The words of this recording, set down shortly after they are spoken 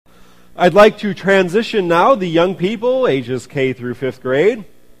I'd like to transition now the young people, ages K through 5th grade,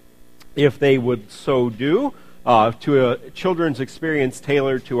 if they would so do, to a children's experience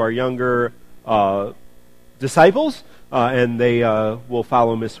tailored to our younger disciples. And they will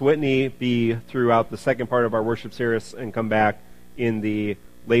follow Miss Whitney, be throughout the second part of our worship series, and come back in the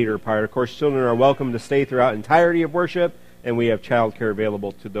later part. Of course, children are welcome to stay throughout the entirety of worship, and we have childcare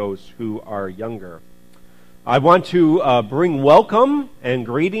available to those who are younger. I want to bring welcome and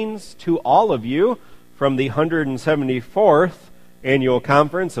greetings to all of you from the 174th Annual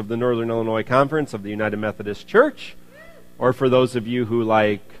Conference of the Northern Illinois Conference of the United Methodist Church, or for those of you who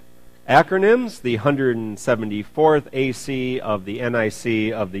like acronyms, the 174th AC of the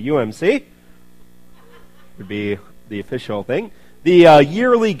NIC of the UMC would be the official thing. The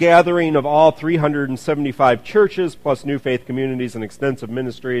yearly gathering of all 375 churches, plus New Faith communities and extensive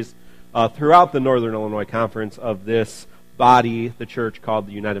ministries throughout the Northern Illinois Conference of this body, the church called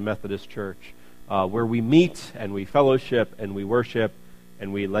the United Methodist Church, where we meet and we fellowship and we worship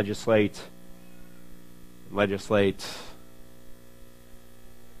and we legislate,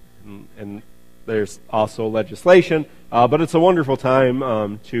 and there's also legislation, but it's a wonderful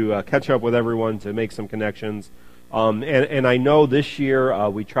time to catch up with everyone, to make some connections. And I know this year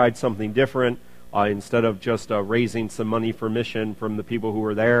we tried something different. Instead of just raising some money for mission from the people who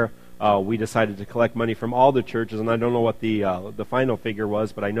were there, we decided to collect money from all the churches, and I don't know what the final figure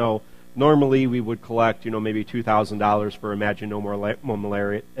was, but I know normally we would collect, maybe $2,000 for Imagine No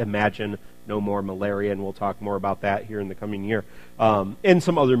More Malaria, and we'll talk more about that here in the coming year, and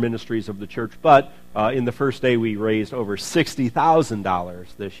some other ministries of the church. But in the first day, we raised over $60,000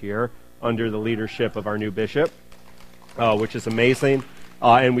 this year under the leadership of our new bishop, which is amazing,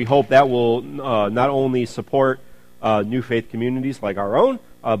 and we hope that will not only support New Faith communities like our own,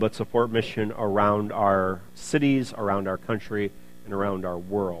 but support mission around our cities, around our country, and around our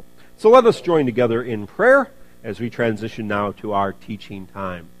world. So let us join together in prayer as we transition now to our teaching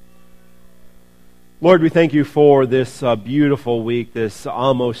time. Lord, we thank you for this beautiful week, this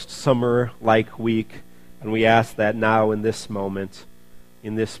almost summer-like week, and we ask that now in this moment,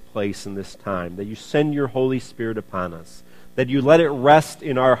 in this place, in this time, that you send your Holy Spirit upon us, that you let it rest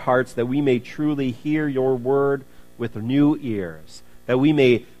in our hearts, that we may truly hear your word with new ears, that we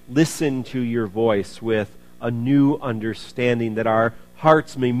may listen to your voice with a new understanding, that our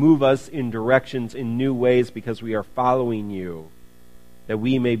hearts may move us in directions in new ways because we are following you, that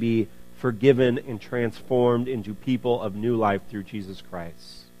we may be forgiven and transformed into people of new life through Jesus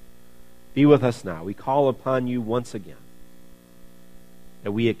Christ. Be with us now. We call upon you once again,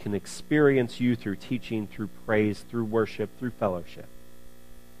 that we can experience you through teaching, through praise, through worship, through fellowship,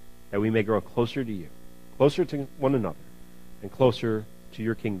 that we may grow closer to you, closer to one another, and closer to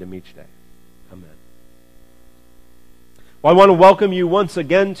your kingdom each day. Amen. Well, I want to welcome you once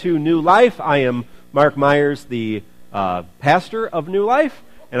again to New Life. I am Mark Myers, the pastor of New Life,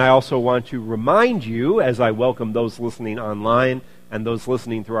 and I also want to remind you, as I welcome those listening online and those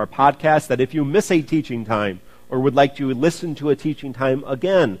listening through our podcast, that if you miss a teaching time or would like to listen to a teaching time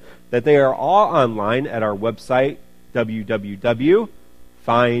again, that they are all online at our website,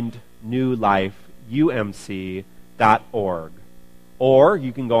 www.findnewlifeumc.org. Or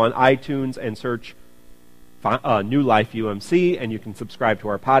you can go on iTunes and search New Life UMC, and you can subscribe to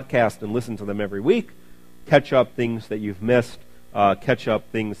our podcast and listen to them every week. Catch up things that you've missed. Catch up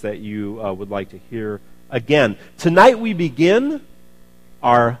things that you would like to hear again. Tonight we begin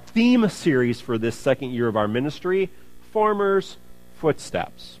our theme series for this second year of our ministry, Formers'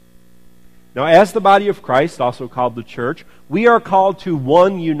 Footsteps. Now, as the body of Christ, also called the church, we are called to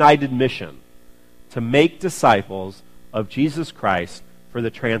one united mission, to make disciples of Jesus Christ for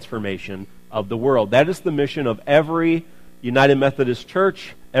the transformation of the world. That is the mission of every United Methodist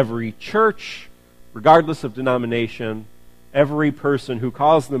Church, every church, regardless of denomination, every person who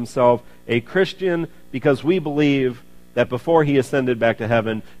calls themselves a Christian, because we believe that before he ascended back to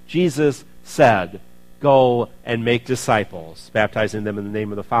heaven, Jesus said, "Go and make disciples, baptizing them in the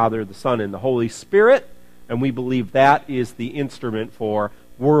name of the Father, the Son, and the Holy Spirit." And we believe that is the instrument for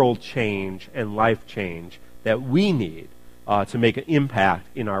world change and life change that we need to make an impact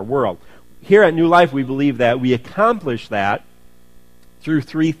in our world. Here at New Life, we believe that we accomplish that through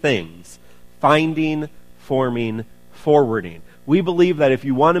three things: finding, forming, forwarding. We believe that if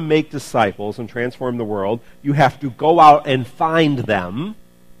you want to make disciples and transform the world, you have to go out and find them,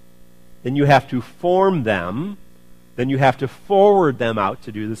 then you have to form them, then you have to forward them out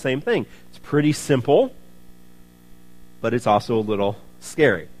to do the same thing. It's pretty simple, but it's also a little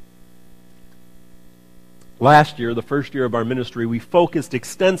scary. Last year, the first year of our ministry, we focused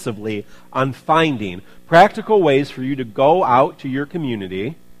extensively on finding practical ways for you to go out to your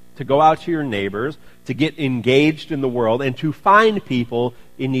community to go out to your neighbors, to get engaged in the world, and to find people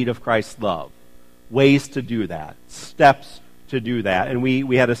in need of Christ's love. Ways to do that, steps to do that. And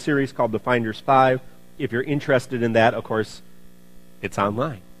we had a series called The Finders 5. If you're interested in that, of course, it's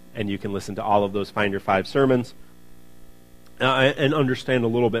online. And you can listen to all of those Finder 5 sermons and understand a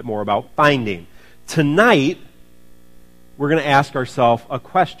little bit more about finding. Tonight, we're going to ask ourselves a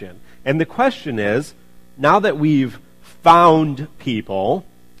question. And the question is, now that we've found people,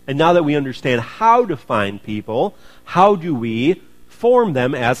 and now that we understand how to find people, how do we form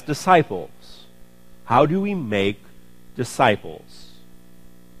them as disciples? How do we make disciples?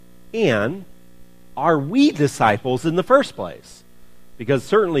 And are we disciples in the first place? Because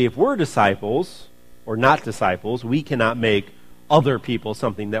certainly if we're disciples, or not disciples, we cannot make other people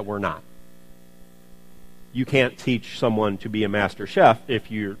something that we're not. You can't teach someone to be a master chef if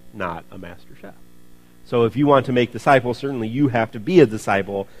you're not a master chef. So if you want to make disciples, certainly you have to be a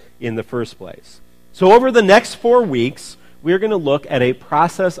disciple in the first place. So over the next 4 weeks, we're going to look at a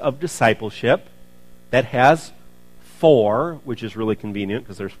process of discipleship that has 4, which is really convenient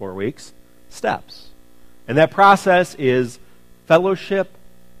because there's 4 weeks, steps. And that process is fellowship,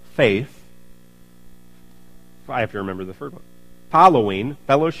 faith. I have to remember the third one. Following,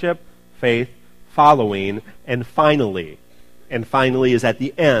 fellowship, faith, following, and finally. And finally is at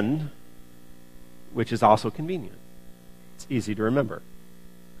the end, which is also convenient. It's easy to remember.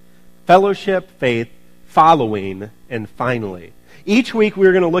 Fellowship, faith, following, and finally. Each week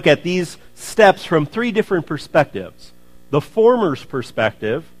we're going to look at these steps from 3 different perspectives. The former's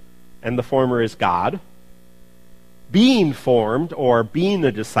perspective, and the former is God. Being formed, or being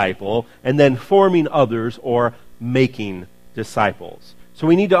a disciple, and then forming others, or making disciples. So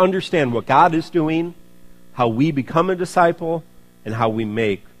we need to understand what God is doing, how we become a disciple, and how we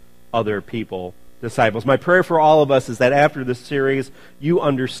make other people disciples. My prayer for all of us is that after this series, you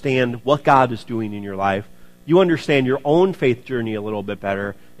understand what God is doing in your life, you understand your own faith journey a little bit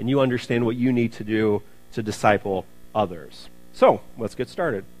better, and you understand what you need to do to disciple others. So, let's get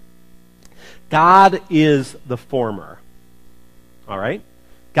started. God is the former. All right?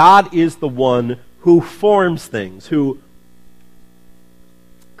 God is the one who forms things, who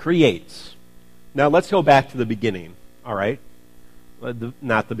creates. Now, let's go back to the beginning. All right?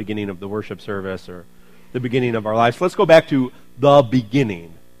 Not the beginning of the worship service or the beginning of our lives. Let's go back to the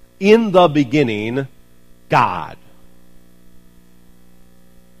beginning. In the beginning, God.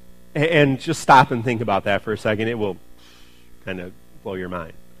 And just stop and think about that for a second. It will kind of blow your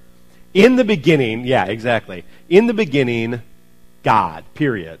mind. In the beginning, yeah, exactly. In the beginning, God,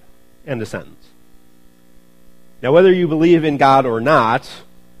 period. End of sentence. Now, whether you believe in God or not,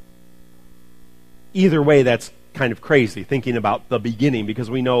 either way, that's kind of crazy, thinking about the beginning, because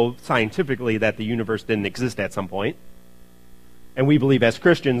we know scientifically that the universe didn't exist at some point. And we believe as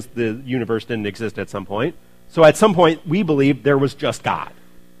Christians the universe didn't exist at some point. So at some point, we believe there was just God.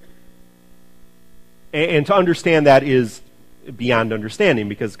 And to understand that is beyond understanding,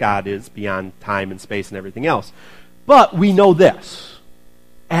 because God is beyond time and space and everything else. But we know this.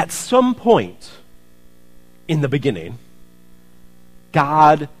 At some point in the beginning,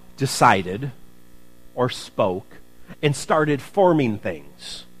 God decided or spoke and started forming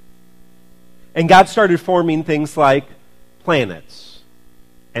things. And God started forming things like planets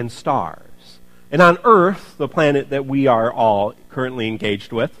and stars. And on Earth, the planet that we are all currently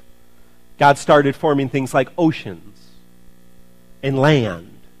engaged with, God started forming things like oceans and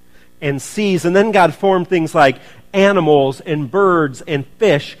land and seas. And then God formed things like animals and birds and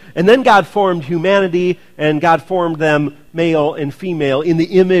fish. And then God formed humanity, and God formed them male and female in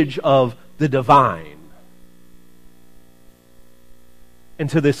the image of the divine. And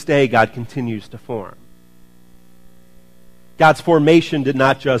to this day, God continues to form. God's formation did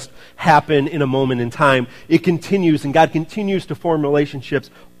not just happen in a moment in time. It continues, and God continues to form relationships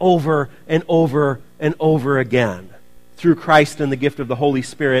over and over and over again. Through Christ and the gift of the Holy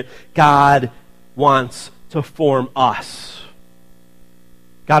Spirit, God wants to form us.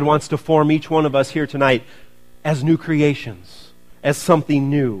 God wants to form each one of us here tonight as new creations, as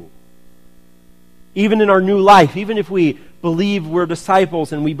something new. Even in our new life, even if we believe we're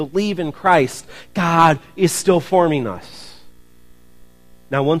disciples and we believe in Christ, God is still forming us.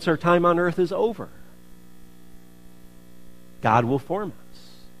 Now, once our time on earth is over, God will form us.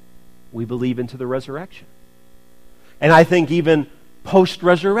 We believe into the resurrection. And I think even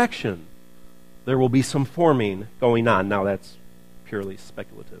post-resurrection, there will be some forming going on. Now, that's purely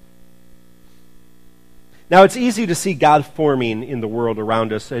speculative. Now, it's easy to see God forming in the world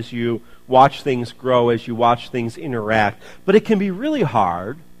around us as you watch things grow, as you watch things interact. But it can be really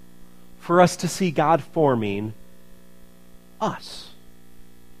hard for us to see God forming us.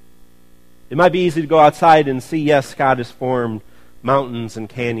 It might be easy to go outside and see, yes, God has formed mountains and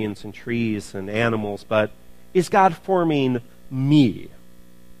canyons and trees and animals, but is God forming me?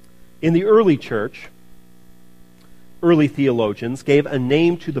 In the early church, early theologians gave a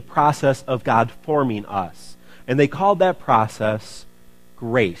name to the process of God forming us, and they called that process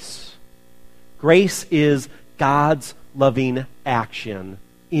grace. Grace is God's loving action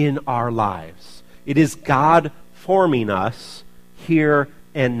in our lives. It is God forming us here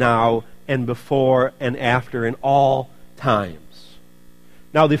and now and before and after in all times.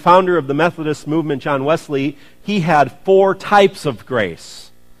 Now, the founder of the Methodist movement, John Wesley, he had 4 types of grace,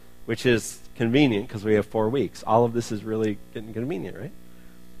 which is convenient because we have 4 weeks. All of this is really getting convenient, right?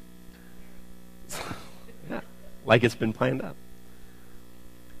 Yeah, like it's been planned out.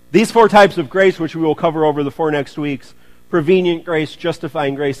 These 4 types of grace, which we will cover over the 4 next weeks: prevenient grace,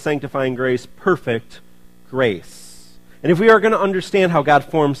 justifying grace, sanctifying grace, perfect grace. And if we are going to understand how God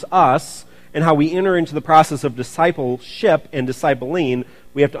forms us and how we enter into the process of discipleship and discipling,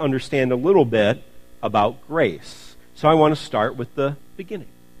 we have to understand a little bit about grace. So I want to start with the beginning.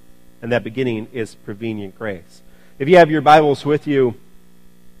 And that beginning is prevenient grace. If you have your Bibles with you,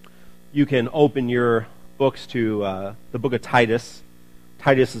 you can open your books to the book of Titus.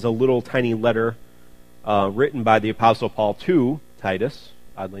 Titus is a little tiny letter written by the Apostle Paul to Titus,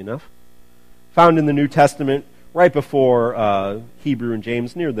 oddly enough, found in the New Testament right before Hebrew and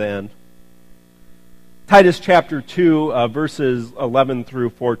James, near the end. Titus chapter 2, verses 11 through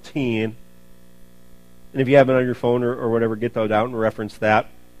 14. And if you have it on your phone or whatever, get those out and reference that.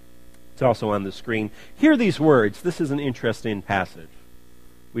 It's also on the screen. Hear these words. This is an interesting passage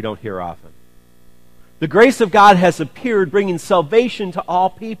we don't hear often. The grace of God has appeared, bringing salvation to all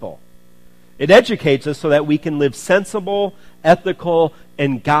people. It educates us so that we can live sensible, ethical,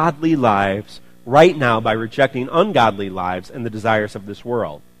 and godly lives right now by rejecting ungodly lives and the desires of this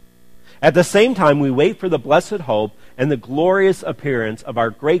world. At the same time, we wait for the blessed hope and the glorious appearance of our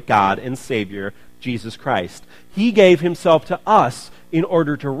great God and Savior, Jesus Christ. He gave himself to us in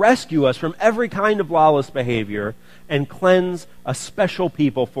order to rescue us from every kind of lawless behavior and cleanse a special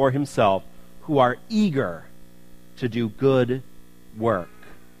people for himself who are eager to do good work.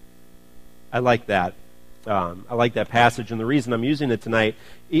 I like that. I like that passage, and the reason I'm using it tonight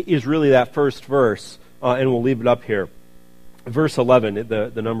is really that first verse, and we'll leave it up here. Verse 11,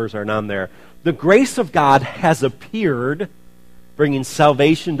 the numbers aren't on there. The grace of God has appeared, bringing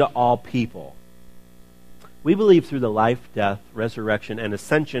salvation to all people. We believe through the life, death, resurrection, and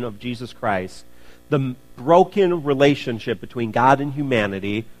ascension of Jesus Christ, the broken relationship between God and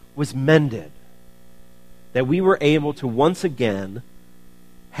humanity was mended. That we were able to once again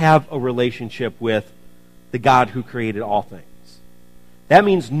have a relationship with the God who created all things. That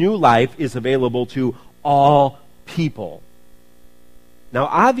means new life is available to all people. Now,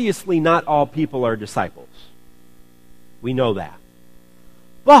 obviously, not all people are disciples. We know that.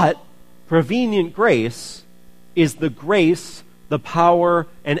 But prevenient grace is the grace, the power,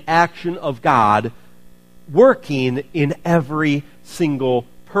 and action of God working in every single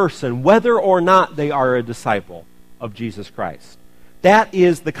person, whether or not they are a disciple of Jesus Christ. That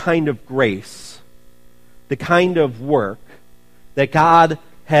is the kind of grace, the kind of work that God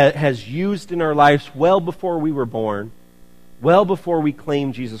has used in our lives well before we were born, well before we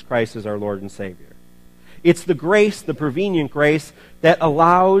claimed Jesus Christ as our Lord and Savior. It's the grace, the prevenient grace, that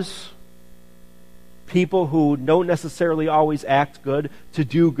allows people who don't necessarily always act good to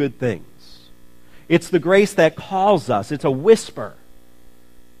do good things. It's the grace that calls us, it's a whisper,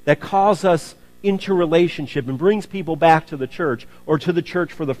 that calls us into relationship and brings people back to the church or to the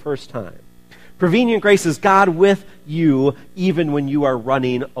church for the first time. Prevenient grace is God with you even when you are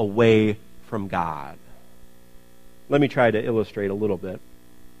running away from God. Let me try to illustrate a little bit.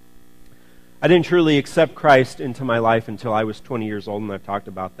 I didn't truly accept Christ into my life until I was 20 years old, and I've talked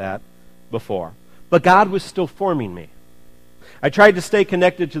about that before. But God was still forming me. I tried to stay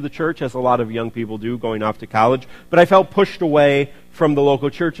connected to the church, as a lot of young people do, going off to college, but I felt pushed away from the local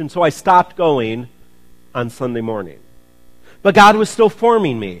church, and so I stopped going on Sunday morning. But God was still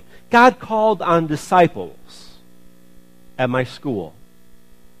forming me. God called on disciples at my school,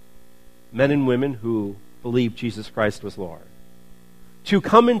 men and women who believed Jesus Christ was Lord, to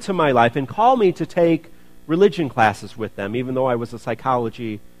come into my life and call me to take religion classes with them, even though I was a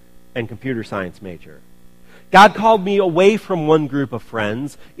psychology and computer science major. God called me away from one group of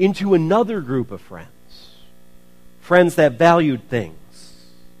friends into another group of friends. Friends that valued things.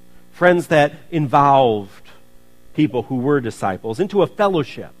 Friends that involved people who were disciples into a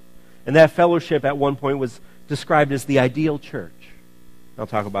fellowship. And that fellowship at one point was described as the ideal church. I'll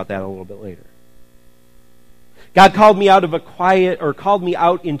talk about that a little bit later. God called me out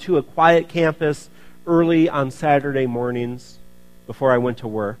into a quiet campus early on Saturday mornings before I went to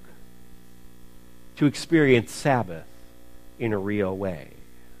work to experience Sabbath in a real way.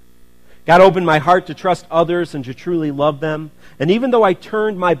 God opened my heart to trust others and to truly love them. And even though I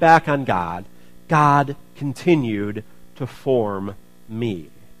turned my back on God, God continued to form me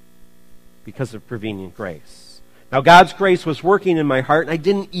because of prevenient grace. Now, God's grace was working in my heart, and I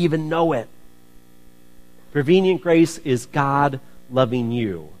didn't even know it. Prevenient grace is God loving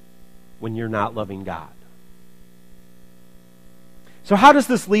you when you're not loving God. So how does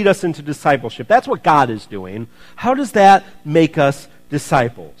this lead us into discipleship? That's what God is doing. How does that make us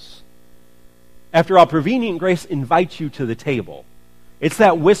disciples? After all, prevenient grace invites you to the table. It's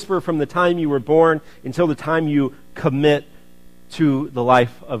that whisper from the time you were born until the time you commit to the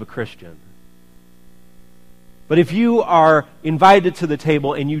life of a Christian. But if you are invited to the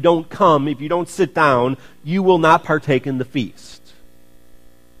table and you don't come, if you don't sit down, you will not partake in the feast.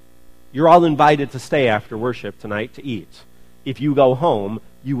 You're all invited to stay after worship tonight to eat. If you go home,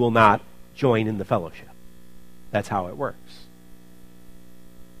 you will not join in the fellowship. That's how it works.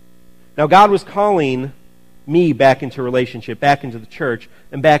 Now, God was calling me back into relationship, back into the church,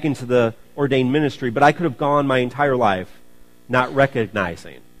 and back into the ordained ministry, but I could have gone my entire life not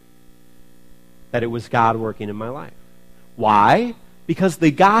recognizing that it was God working in my life. Why? Because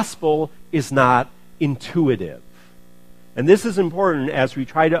the gospel is not intuitive. And this is important as we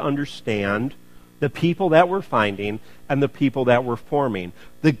try to understand the people that we're finding and the people that we're forming.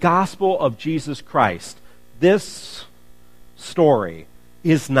 The gospel of Jesus Christ, this story,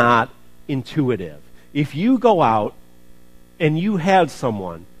 is not intuitive. If you go out and you had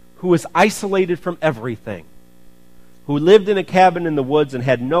someone who was isolated from everything, who lived in a cabin in the woods and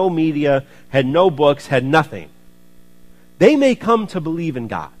had no media, had no books, had nothing, they may come to believe in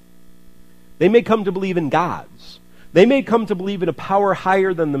God. They may come to believe in gods. They may come to believe in a power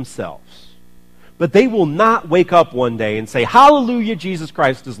higher than themselves. But they will not wake up one day and say, "Hallelujah, Jesus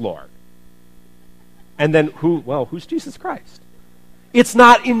Christ is Lord." And then, who's Jesus Christ? It's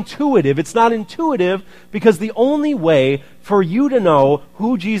not intuitive. It's not intuitive because the only way for you to know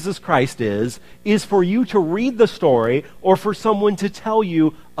who Jesus Christ is for you to read the story or for someone to tell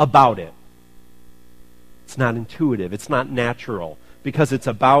you about it. It's not intuitive. It's not natural because it's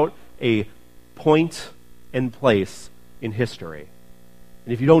about a point and place in history.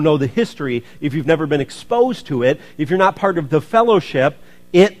 And if you don't know the history, if you've never been exposed to it, if you're not part of the fellowship,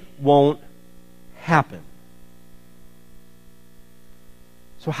 it won't happen.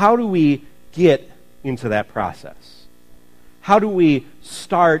 So how do we get into that process? How do we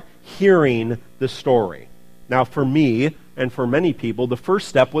start hearing the story? Now, for me and for many people, the first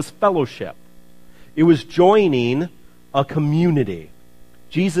step was fellowship. It was joining a community.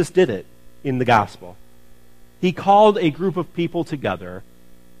 Jesus did it in the gospel. He called a group of people together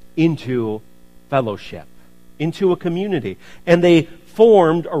into fellowship, into a community, and they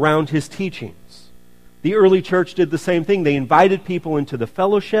formed around his teachings. The early church did the same thing. They invited people into the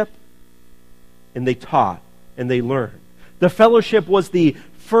fellowship, and they taught, and they learned. The fellowship was the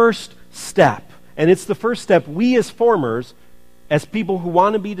first step, and it's the first step we as formers, as people who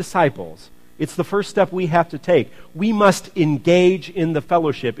want to be disciples, it's the first step we have to take. We must engage in the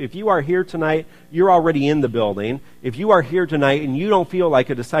fellowship. If you are here tonight, you're already in the building. If you are here tonight and you don't feel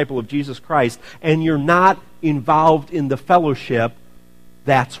like a disciple of Jesus Christ, and you're not involved in the fellowship,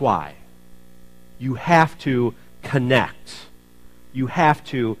 that's why. You have to connect. You have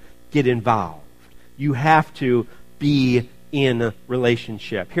to get involved. You have to be in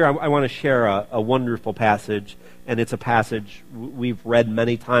relationship. Here, I want to share a wonderful passage, and it's a passage we've read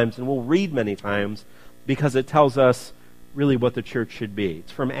many times and we'll read many times because it tells us really what the church should be.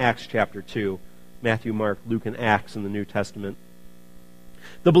 It's from Acts chapter 2, Matthew, Mark, Luke, and Acts in the New Testament.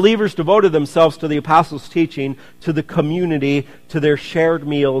 The believers devoted themselves to the apostles' teaching, to the community, to their shared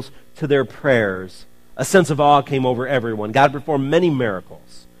meals, to their prayers. A sense of awe came over everyone. God performed many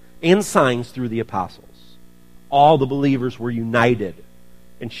miracles and signs through the apostles. All the believers were united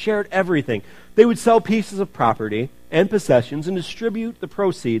and shared everything. They would sell pieces of property and possessions and distribute the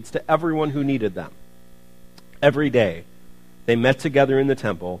proceeds to everyone who needed them. Every day, they met together in the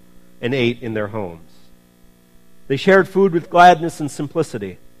temple and ate in their homes. They shared food with gladness and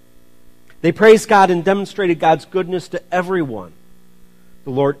simplicity. They praised God and demonstrated God's goodness to everyone.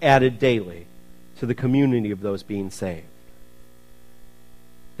 The Lord added daily to the community of those being saved.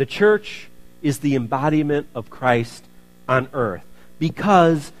 The church is the embodiment of Christ on earth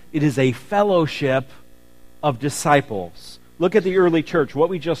because it is a fellowship of disciples. Look at the early church, what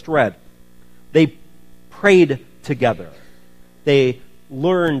we just read. They prayed together. They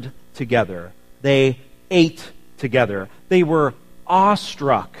learned together. They ate together. They were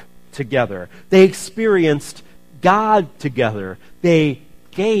awestruck together. They experienced God together. They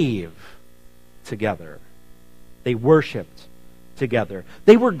gave together. They worshiped together.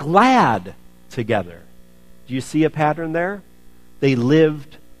 They were glad together. Do you see a pattern there? They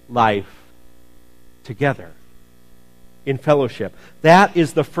lived life together in fellowship. That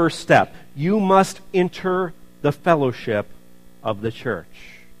is the first step. You must enter the fellowship of the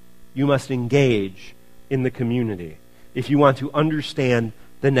church. You must engage in the community if you want to understand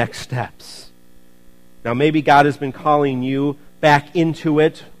the next steps. Now, maybe God has been calling you back into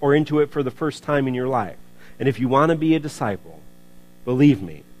it or into it for the first time in your life. And if you want to be a disciple, believe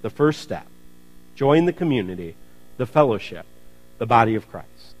me, the first step, join the community, the fellowship, the body of Christ.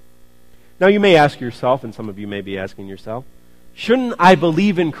 Now, you may ask yourself, and some of you may be asking yourself, shouldn't I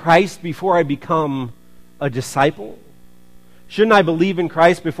believe in Christ before I become a disciple? Shouldn't I believe in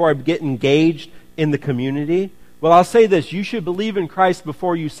Christ before I get engaged in the community? Well, I'll say this. You should believe in Christ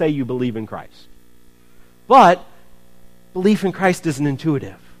before you say you believe in Christ. But belief in Christ isn't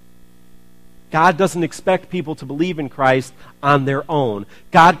intuitive. God doesn't expect people to believe in Christ on their own.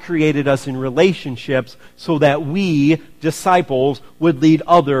 God created us in relationships so that we, disciples, would lead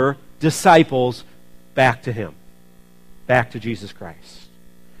other disciples back to Him, back to Jesus Christ.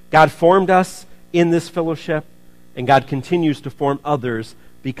 God formed us in this fellowship, and God continues to form others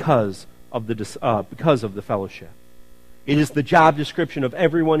because of the fellowship. It is the job description of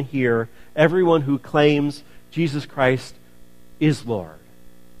everyone here, everyone who claims Jesus Christ is Lord,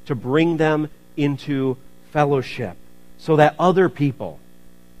 to bring them into fellowship so that other people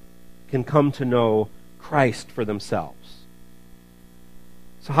can come to know Christ for themselves.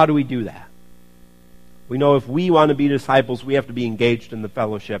 So how do we do that? We know if we want to be disciples, we have to be engaged in the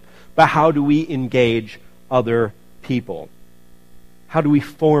fellowship. But how do we engage other people? How do we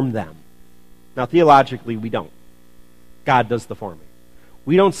form them? Now, theologically, we don't. God does the forming.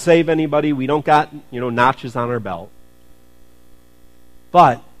 We don't save anybody. We don't got, notches on our belt.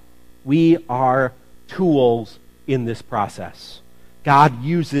 But we are tools in this process. God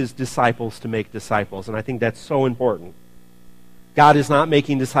uses disciples to make disciples, and I think that's so important. God is not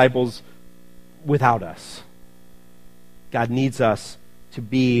making disciples without us. God needs us to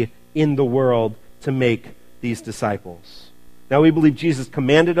be in the world to make these disciples. Now, we believe Jesus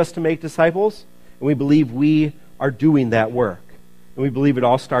commanded us to make disciples, and we believe we are doing that work. And we believe it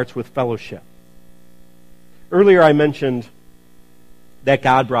all starts with fellowship. Earlier I mentioned that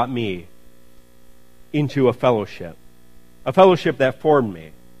God brought me into a fellowship that formed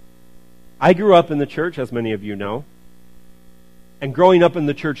me. I grew up in the church, as many of you know, and growing up in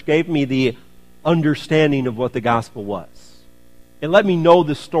the church gave me the understanding of what the gospel was. It let me know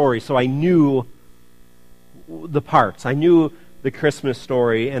the story, so I knew the parts. I knew the Christmas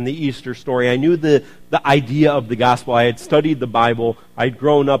story and the Easter story. I knew the idea of the gospel. I had studied the Bible. I had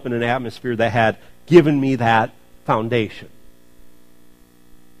grown up in an atmosphere that had given me that foundation.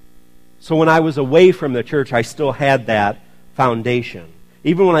 So when I was away from the church, I still had that foundation.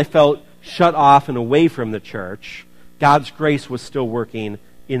 Even when I felt shut off and away from the church, God's grace was still working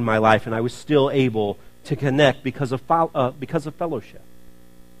in my life, and I was still able to connect because of fellowship.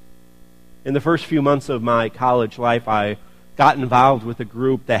 In the first few months of my college life, I got involved with a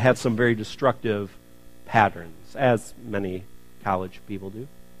group that had some very destructive patterns, as many college people do.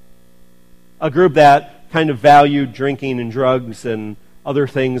 A group that kind of valued drinking and drugs and other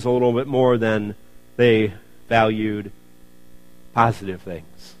things a little bit more than they valued positive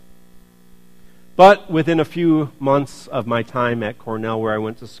things. But within a few months of my time at Cornell, where I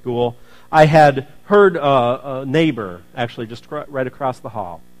went to school, I had heard a neighbor, actually just right across the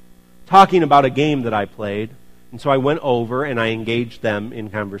hall, talking about a game that I played. And so I went over and I engaged them in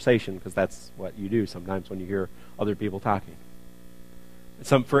conversation, because that's what you do sometimes when you hear other people talking.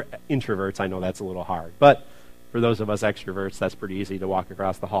 For introverts, I know that's a little hard. But for those of us extroverts, that's pretty easy to walk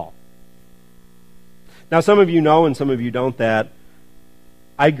across the hall. Now, some of you know and some of you don't that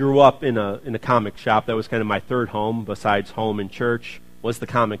I grew up in a comic shop. That was kind of my third home, besides home and church, was the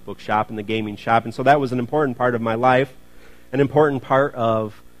comic book shop and the gaming shop. And so that was an important part of my life, an important part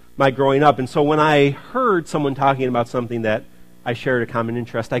of my growing up. And so when I heard someone talking about something that I shared a common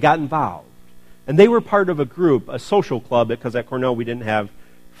interest, I got involved. And they were part of a group, a social club, because at Cornell we didn't have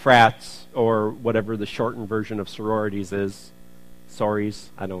frats or whatever the shortened version of sororities is. Sorries,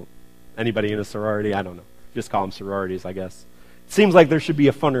 anybody in a sorority? I don't know. Just call them sororities, I guess. It seems like there should be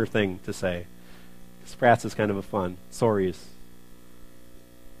a funner thing to say. Because frats is kind of a fun. Sorries.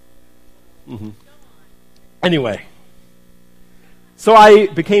 Anyway. So I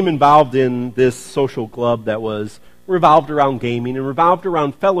became involved in this social club that was revolved around gaming and revolved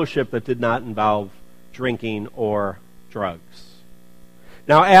around fellowship that did not involve drinking, or drugs.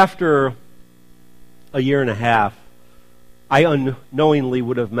 Now, after a year and a half, I unknowingly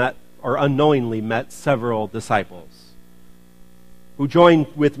met several disciples who joined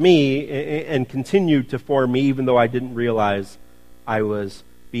with me and continued to form me, even though I didn't realize I was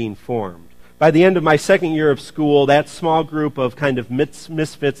being formed. By the end of my second year of school, that small group of kind of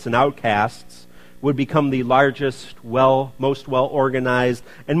misfits and outcasts would become the largest, most well-organized,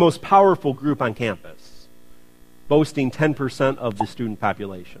 and most powerful group on campus, boasting 10% of the student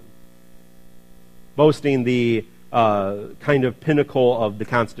population, boasting the kind of pinnacle of the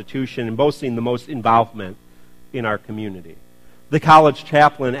Constitution, and boasting the most involvement in our community. The college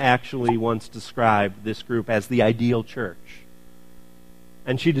chaplain actually once described this group as the ideal church.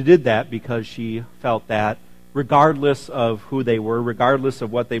 And she did that because she felt that regardless of who they were, regardless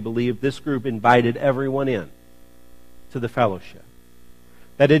of what they believed, this group invited everyone in to the fellowship.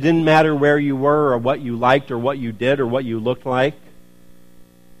 That it didn't matter where you were or what you liked or what you did or what you looked like.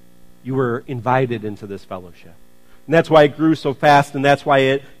 You were invited into this fellowship. And that's why it grew so fast, and that's why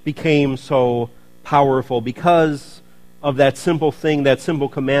it became so powerful, because of that simple thing, that simple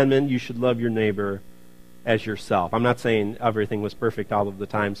commandment: you should love your neighbor as yourself. I'm not saying everything was perfect all of the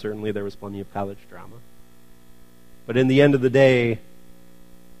time. Certainly there was plenty of college drama. But in the end of the day,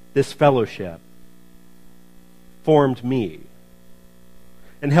 this fellowship formed me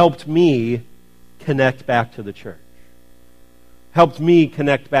and helped me connect back to the church. Helped me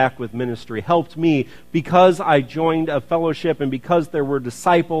connect back with ministry. Helped me, because I joined a fellowship and because there were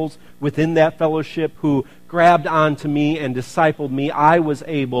disciples within that fellowship who grabbed onto me and discipled me, I was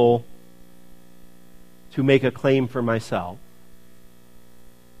able to make a claim for myself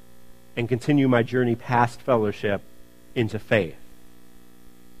and continue my journey past fellowship into faith.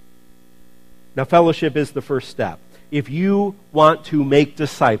 Now, fellowship is the first step. If you want to make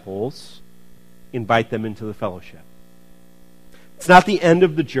disciples, invite them into the fellowship. It's not the end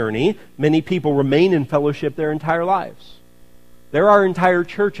of the journey. Many people remain in fellowship their entire lives. There are entire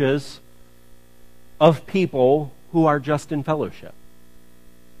churches of people who are just in fellowship.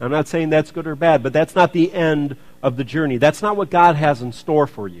 I'm not saying that's good or bad, but that's not the end of the journey. That's not what God has in store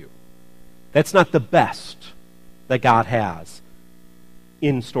for you. That's not the best that God has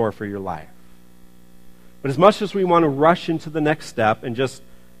in store for your life. But as much as we want to rush into the next step and just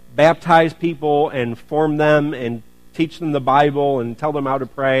baptize people and form them and teach them the Bible and tell them how to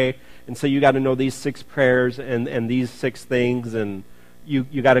pray and say, you got to know these 6 prayers and these 6 things, and you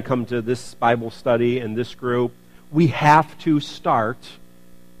got to come to this Bible study and this group, we have to start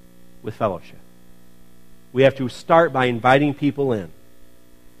with fellowship. We have to start by inviting people in,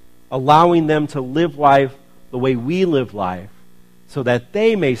 allowing them to live life the way we live life, so that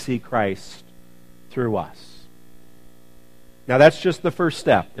they may see Christ through us. Now, that's just the first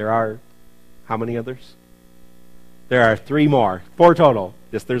step. There are how many others? There are 3 more. 4 total.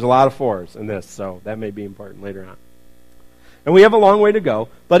 There's a lot of 4s in this, so that may be important later on. And we have a long way to go,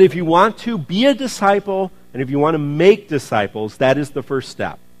 but if you want to be a disciple and if you want to make disciples, that is the first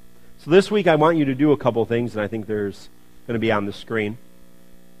step. So this week I want you to do a couple things, and I think there's going to be on the screen.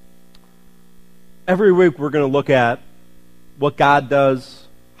 Every week we're going to look at what God does,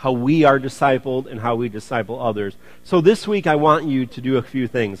 how we are discipled, and how we disciple others. So this week I want you to do a few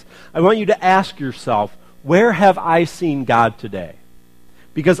things. I want you to ask yourself, where have I seen God today?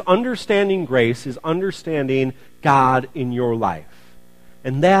 Because understanding grace is understanding God in your life.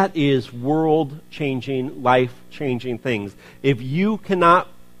 And that is world-changing, life-changing things. If you cannot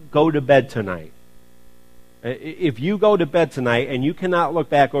go to bed tonight, if you go to bed tonight and you cannot look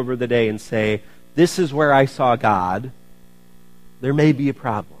back over the day and say, this is where I saw God, there may be a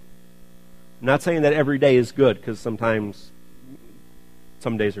problem. I'm not saying that every day is good, because sometimes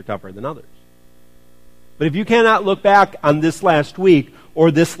some days are tougher than others. But if you cannot look back on this last week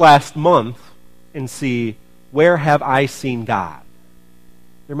or this last month and see, where have I seen God?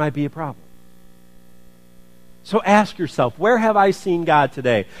 There might be a problem. So ask yourself, where have I seen God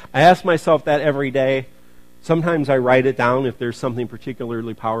today? I ask myself that every day. Sometimes I write it down if there's something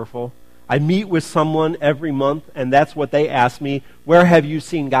particularly powerful. I meet with someone every month, and that's what they ask me. Where have you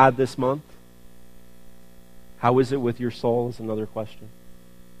seen God this month? How is it with your soul is another question.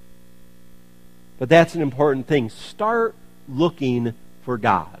 But that's an important thing. Start looking for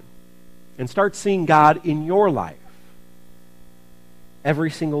God. And start seeing God in your life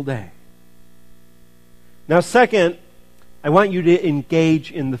every single day. Now, second, I want you to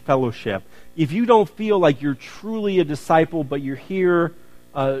engage in the fellowship. If you don't feel like you're truly a disciple, but you're here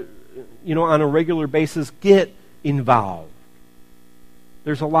on a regular basis, get involved.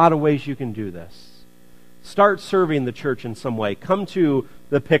 There's a lot of ways you can do this. Start serving the church in some way. Come to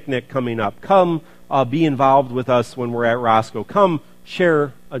the picnic coming up. Come be involved with us when we're at Roscoe. Come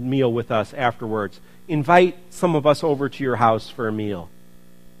share a meal with us afterwards. Invite some of us over to your house for a meal.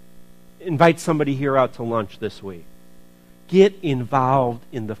 Invite somebody here out to lunch this week. Get involved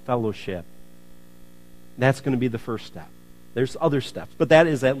in the fellowship. That's going to be the first step. There's other steps, but that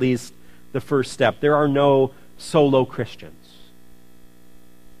is at least the first step. There are no solo Christians.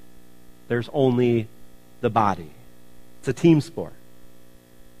 There's only the body. It's a team sport.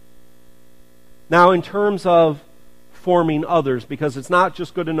 Now, in terms of forming others, because it's not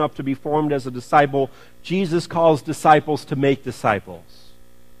just good enough to be formed as a disciple, Jesus calls disciples to make disciples.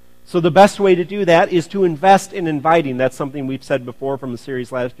 So the best way to do that is to invest in inviting. That's something we've said before from the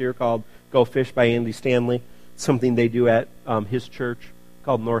series last year called Go Fish by Andy Stanley. Something they do at his church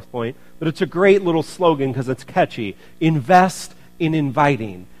called North Point. But it's a great little slogan because it's catchy. Invest in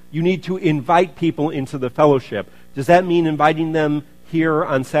inviting. You need to invite people into the fellowship. Does that mean inviting them here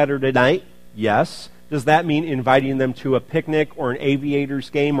on Saturday night? Yes. Does that mean inviting them to a picnic or an Aviators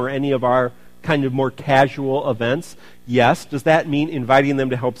game or any of our kind of more casual events? Yes. Does that mean inviting them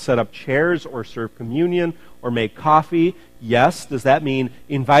to help set up chairs or serve communion or make coffee? Yes. Does that mean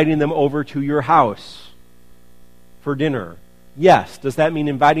inviting them over to your house for dinner? Yes. Does that mean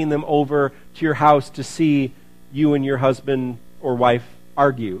inviting them over to your house to see you and your husband or wife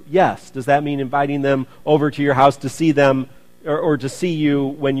argue? Yes. Does that mean inviting them over to your house to see them or to see you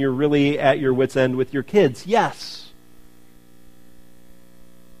when you're really at your wit's end with your kids? Yes.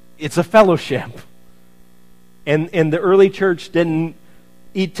 It's a fellowship. And the early church didn't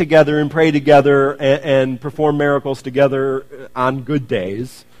eat together and pray together and perform miracles together on good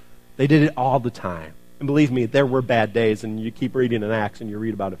days. They did it all the time. And believe me, there were bad days, and you keep reading in Acts and you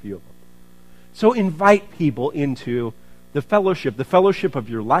read about a few of them. So invite people into the fellowship of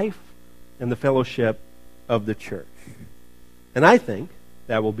your life and the fellowship of the church. And I think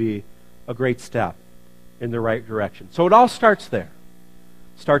that will be a great step in the right direction. So it all starts there.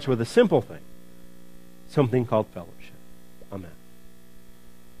 It starts with a simple thing, something called fellowship. Amen.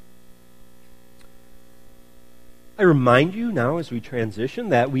 I remind you now as we transition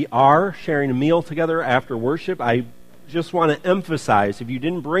that we are sharing a meal together after worship. I just want to emphasize, if you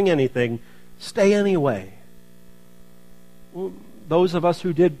didn't bring anything, stay anyway. Well, those of us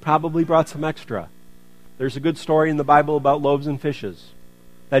who did probably brought some extra. There's a good story in the Bible about loaves and fishes.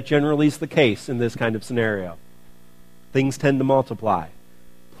 That generally is the case in this kind of scenario. Things tend to multiply.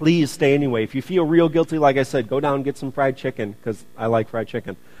 Please stay anyway. If you feel real guilty, like I said, go down and get some fried chicken, because I like fried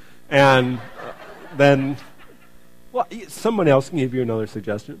chicken. And then, well, someone else can give you another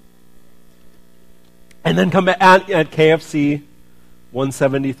suggestion. And then come back at KFC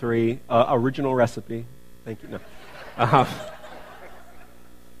 173, original recipe. Thank you. No.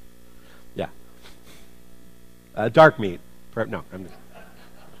 Yeah. Dark meat. No, I'm just...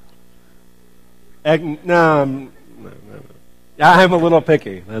 Egg, no. I'm a little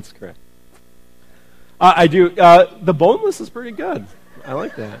picky. That's correct. I do. The boneless is pretty good. I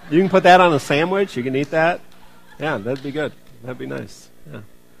like that. You can put that on a sandwich. You can eat that. Yeah, that'd be good. That'd be nice. Yeah,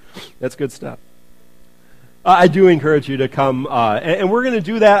 that's good stuff. I do encourage you to come, and we're going to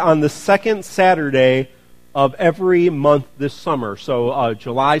do that on the second Saturday of every month this summer. So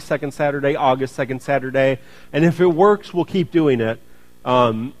July 2nd Saturday, August 2nd Saturday, and if it works, we'll keep doing it.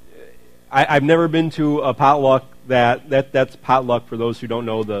 I've never been to a potluck that's potluck for those who don't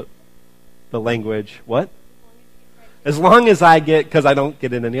know the language. What? As long as I get, because I don't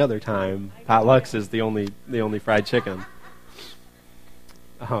get it any other time. Potlucks is the only fried chicken.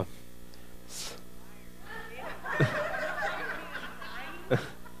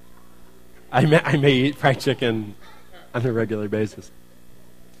 I may eat fried chicken on a regular basis.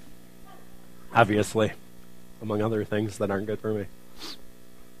 Obviously, among other things that aren't good for me.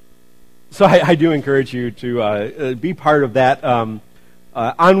 So I do encourage you to be part of that.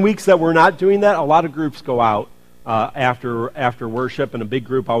 On weeks that we're not doing that, a lot of groups go out after worship, and a big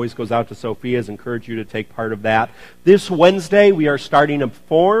group always goes out to Sophia's. Encourage you to take part of that. This Wednesday, we are starting a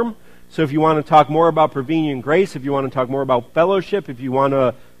form. So if you want to talk more about Prevenient Grace, if you want to talk more about fellowship, if you want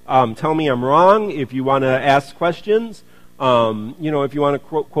to tell me I'm wrong, if you want to ask questions, if you want to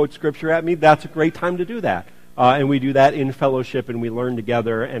quote scripture at me, that's a great time to do that. And we do that in fellowship, and we learn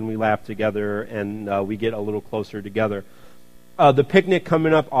together, and we laugh together, and we get a little closer together. The picnic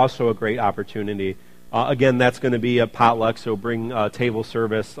coming up, also a great opportunity. Again, that's going to be a potluck, so bring table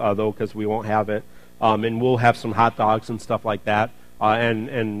service, though, because we won't have it. And we'll have some hot dogs and stuff like that,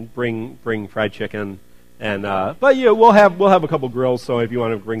 and bring fried chicken. And but yeah, we'll have a couple grills, so if you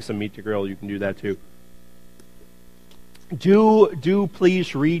want to bring some meat to grill, you can do that too. Do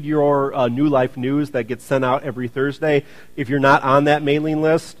please read your New Life news that gets sent out every Thursday. If you're not on that mailing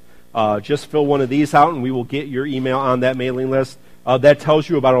list, just fill one of these out and we will get your email on that mailing list. That tells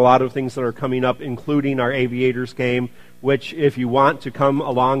you about a lot of things that are coming up, including our Aviators game, which if you want to come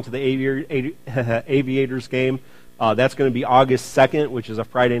along to the Aviators game, that's going to be August 2nd, which is a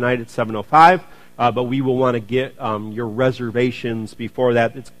Friday night at 7:05. But we will want to get your reservations before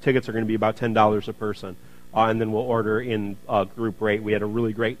that. Tickets are going to be about $10 a person. And then we'll order in group rate. We had a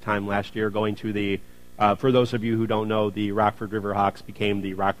really great time last year going to the, for those of you who don't know, the Rockford Riverhawks became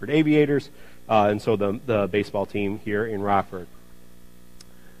the Rockford Aviators, and so the baseball team here in Rockford.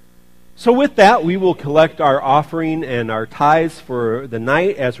 So with that, we will collect our offering and our tithes for the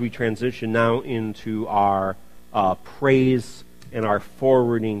night as we transition now into our praise and our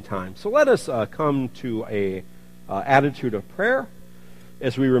forwarding time. So let us come to a attitude of prayer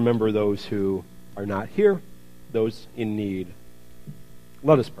as we remember those who are not here, those in need.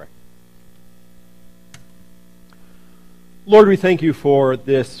 Let us pray. Lord, we thank you for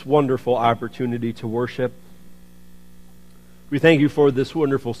this wonderful opportunity to worship. We thank you for this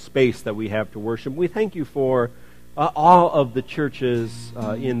wonderful space that we have to worship. We thank you for all of the churches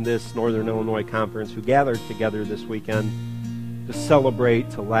in this Northern Illinois Conference who gathered together this weekend to celebrate,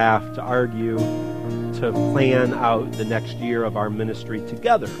 to laugh, to argue, to plan out the next year of our ministry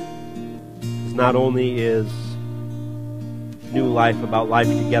together. Because not only is New Life about life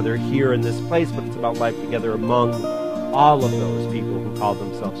together here in this place, but it's about life together among all of those people who call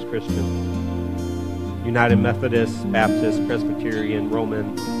themselves Christians. United Methodist, Baptist, Presbyterian,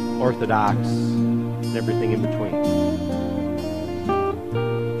 Roman, Orthodox, and everything in between.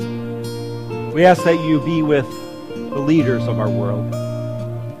 We ask that you be with the leaders of our world,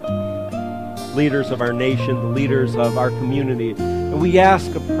 leaders of our nation, the leaders of our community, and we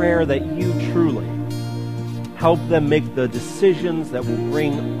ask a prayer that you truly help them make the decisions that will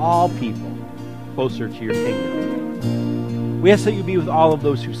bring all people closer to your kingdom. We ask that you be with all of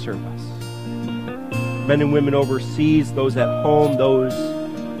those who serve us, men and women overseas, those at home, those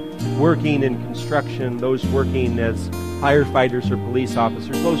working in construction, those working as firefighters or police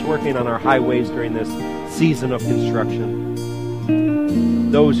officers, those working on our highways during this season of construction,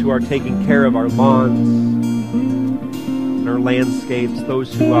 those who are taking care of our lawns and our landscapes,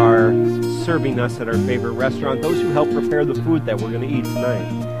 those who are serving us at our favorite restaurant, those who help prepare the food that we're going to eat tonight,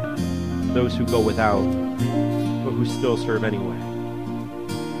 those who go without, but who still serve anyway.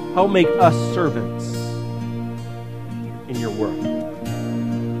 Help make us servants in your world.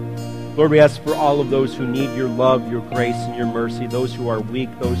 Lord, we ask for all of those who need your love, your grace, and your mercy, those who are weak,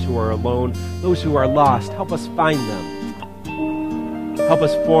 those who are alone, those who are lost. Help us find them. Help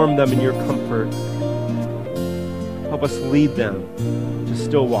us form them in your comfort. Help us lead them to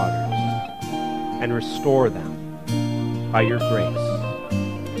still waters and restore them by your grace.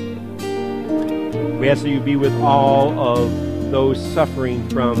 We ask that you be with all of those suffering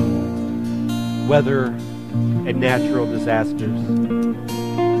from weather and natural disasters.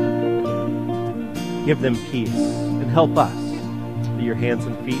 Give them peace and help us be your hands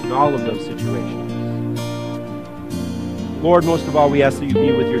and feet in all of those situations. Lord, most of all, we ask that you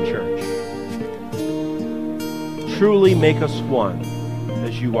be with your church. Truly make us one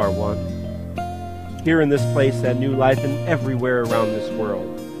as you are one. Here in this place at New Life and everywhere around this world,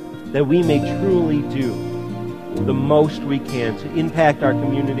 that we may truly do the most we can to impact our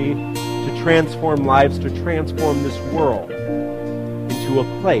community, to transform lives, to transform this world into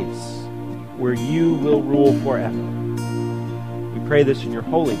a place where you will rule forever. We pray this in your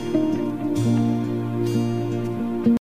holy name.